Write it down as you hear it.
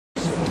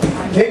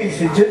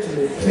Ladies and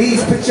gentlemen,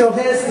 please put your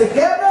hands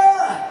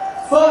together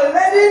for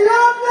Lady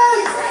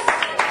Lovelace!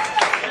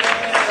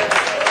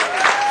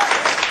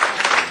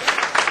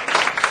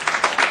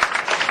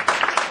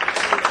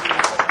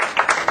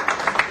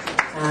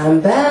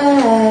 I'm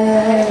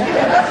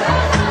back.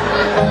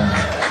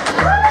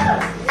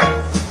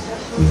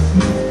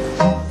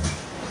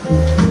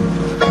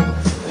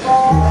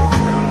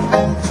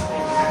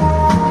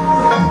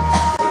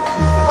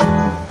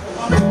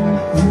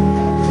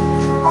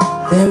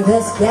 Them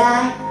that's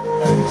got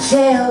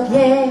shall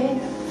get,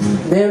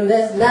 them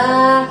that's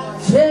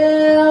not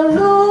shall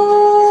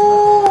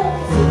lose.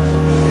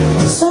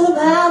 So the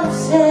Bible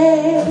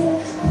says,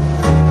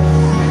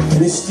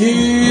 and it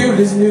still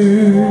is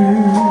new.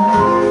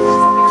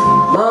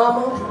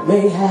 Mama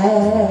may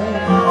have,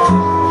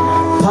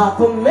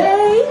 Papa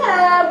may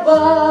have,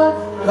 but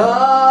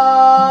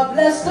God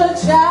bless the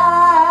child.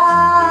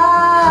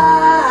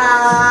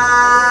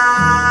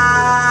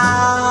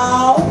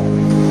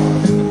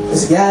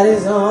 He's got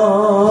his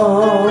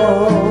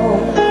own.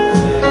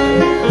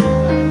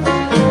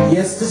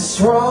 Yes, the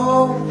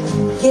strong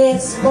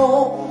gets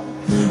more,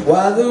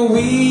 while the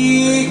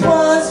weak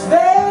ones fade.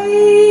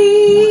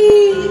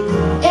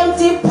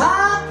 Empty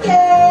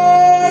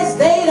pockets,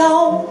 they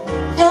don't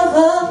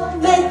ever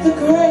make the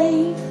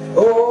grade.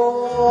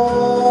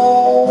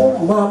 Oh,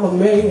 Mama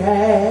may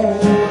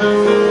have,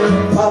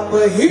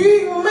 Papa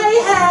he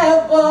may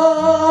have,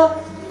 but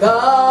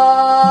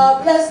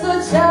God bless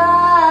the child.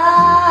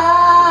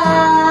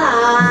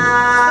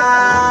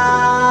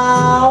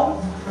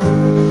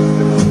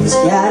 He's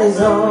got his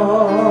own.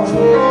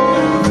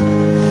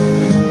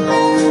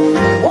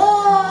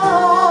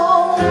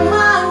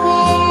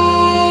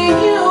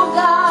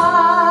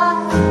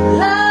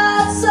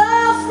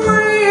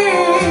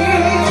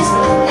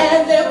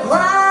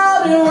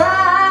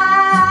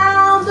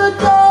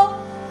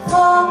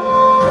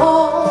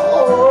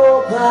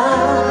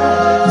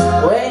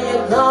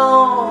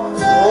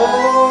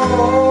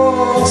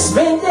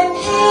 Spending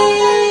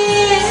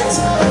ends,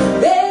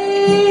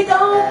 they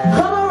don't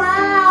come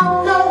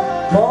around no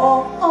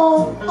more.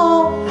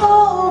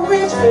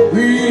 Rich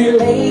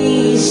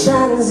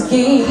relations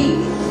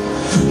give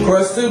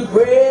crusted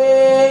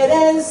bread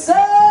and such.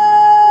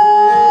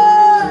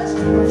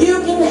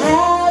 You can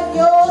have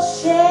your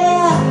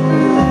share.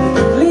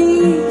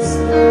 Please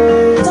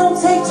don't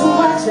take too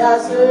much, I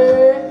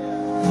said.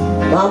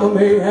 Mama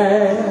may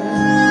have,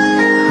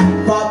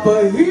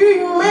 Papa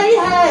he may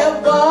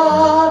have,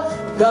 but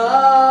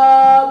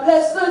God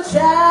bless the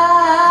child.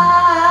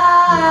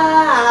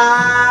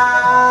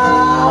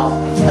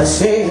 I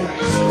say,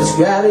 he's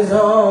got his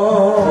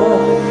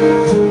own.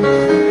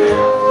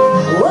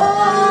 Whoa,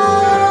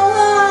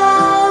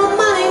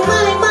 money,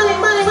 money, money,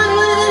 money, money,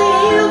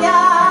 money. You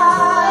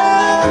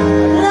got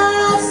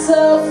lots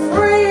of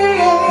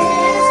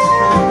friends,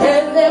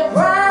 and they're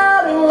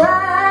crowding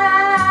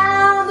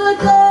round the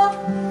door.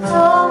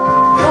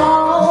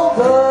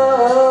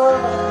 But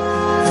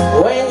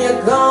when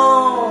you're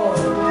gone,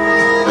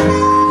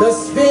 the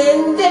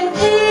spending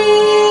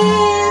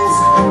ends,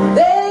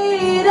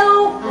 they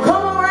don't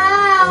come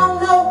around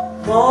no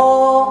more.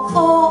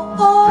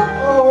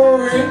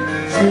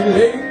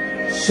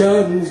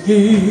 Relations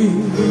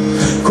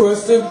give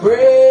crusted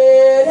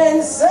bread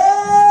and such.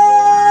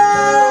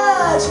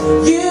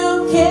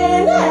 You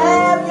can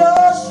have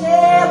your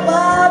share,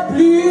 but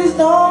please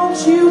don't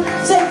you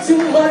take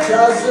too much.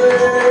 I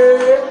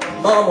said,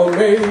 Mama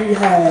may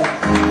have,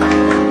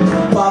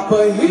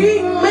 Papa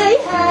he may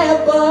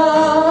have,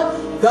 but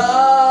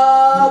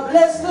God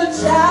bless the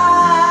child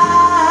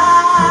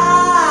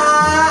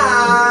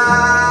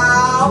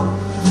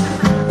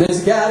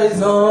that's got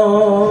his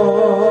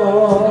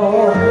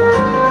own.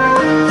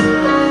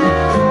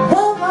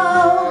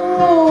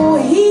 Oh,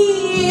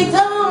 he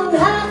don't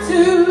have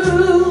to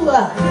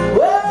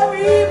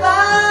worry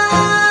about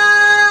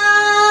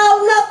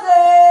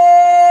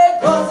nothing,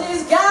 'cause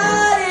he's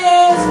got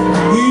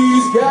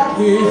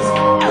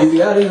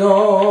his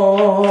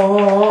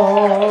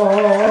own.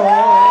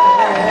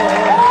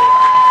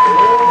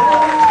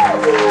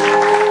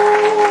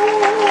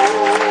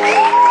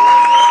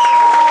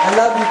 I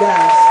love you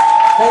guys.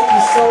 Thank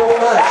you so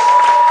much.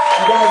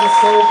 You guys are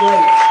so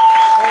great.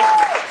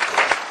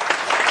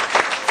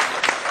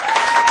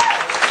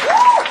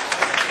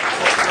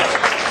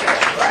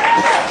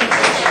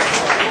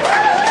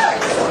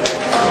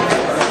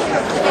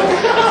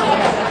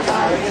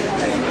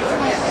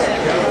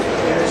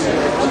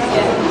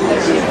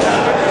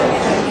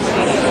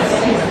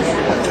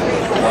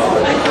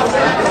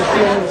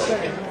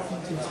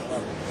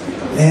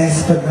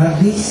 Last but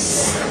not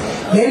least,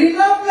 Lady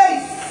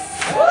Lovelace!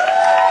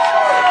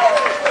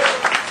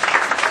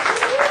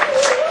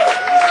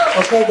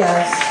 Okay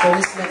guys, for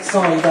this next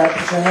song, you gotta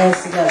put your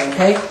hands together,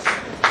 okay?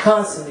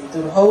 Constantly,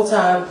 through the whole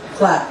time,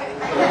 clap.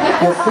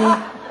 Your feet,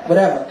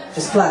 whatever,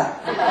 just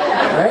clap.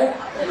 Alright?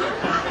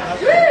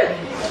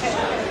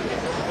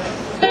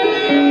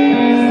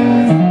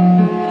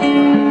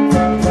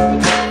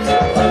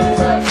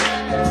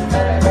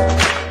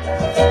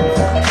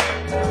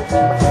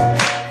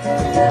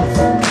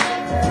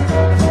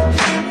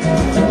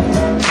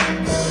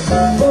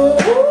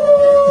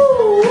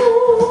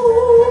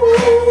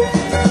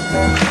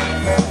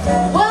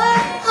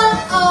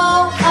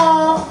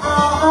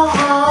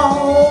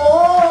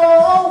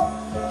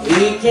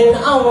 he can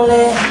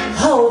only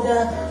hold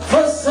her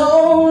for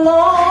so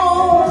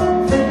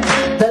long.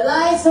 The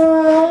lights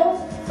are on,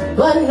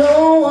 but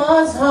no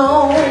one's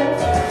home.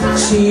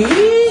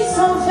 She's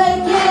so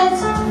vacant,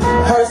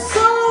 her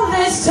soul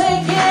is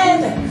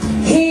taken.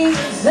 He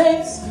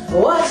thinks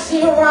what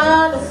she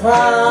run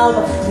from.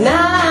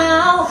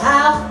 Now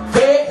how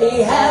did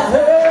he have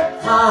her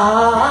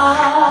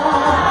heart?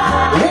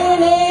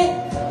 Really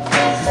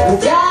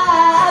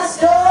dies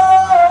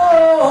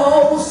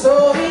slow,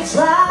 so he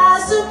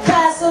tries to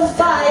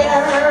pacify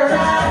her,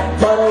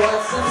 but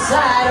what's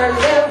inside her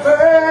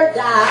never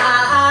dies.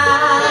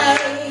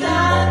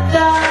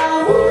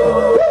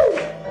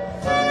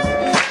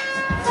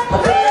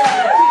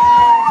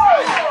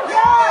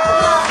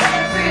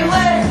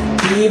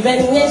 Even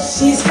if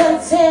she's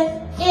content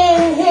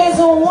in his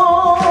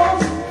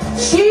warmth,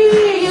 she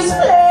is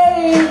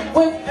playing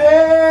with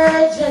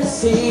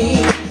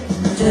urgency.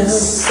 The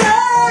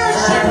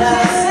surgeon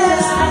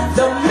misses,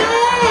 the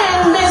man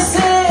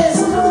misses,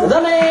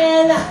 the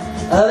man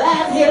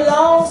that he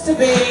longs to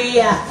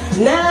be.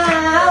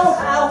 Now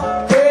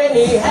how can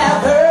he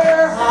have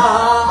her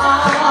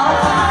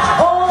heart?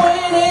 Oh,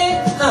 when it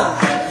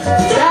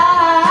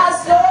dies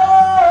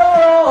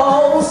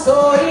slow, so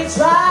he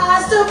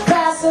tries to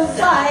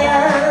pacify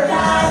her,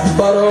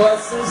 but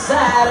what's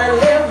inside her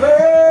never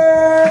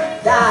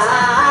dies.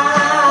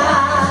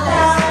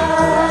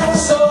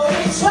 So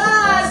he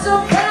tries to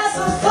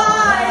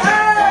pacify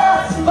her,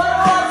 but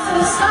what's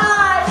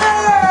inside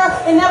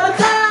her, it never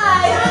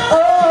dies. Oh,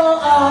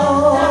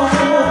 oh.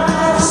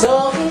 So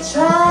he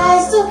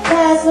tries to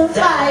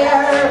pacify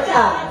her,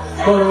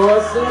 but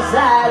what's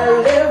inside her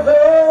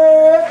never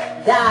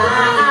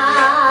dies.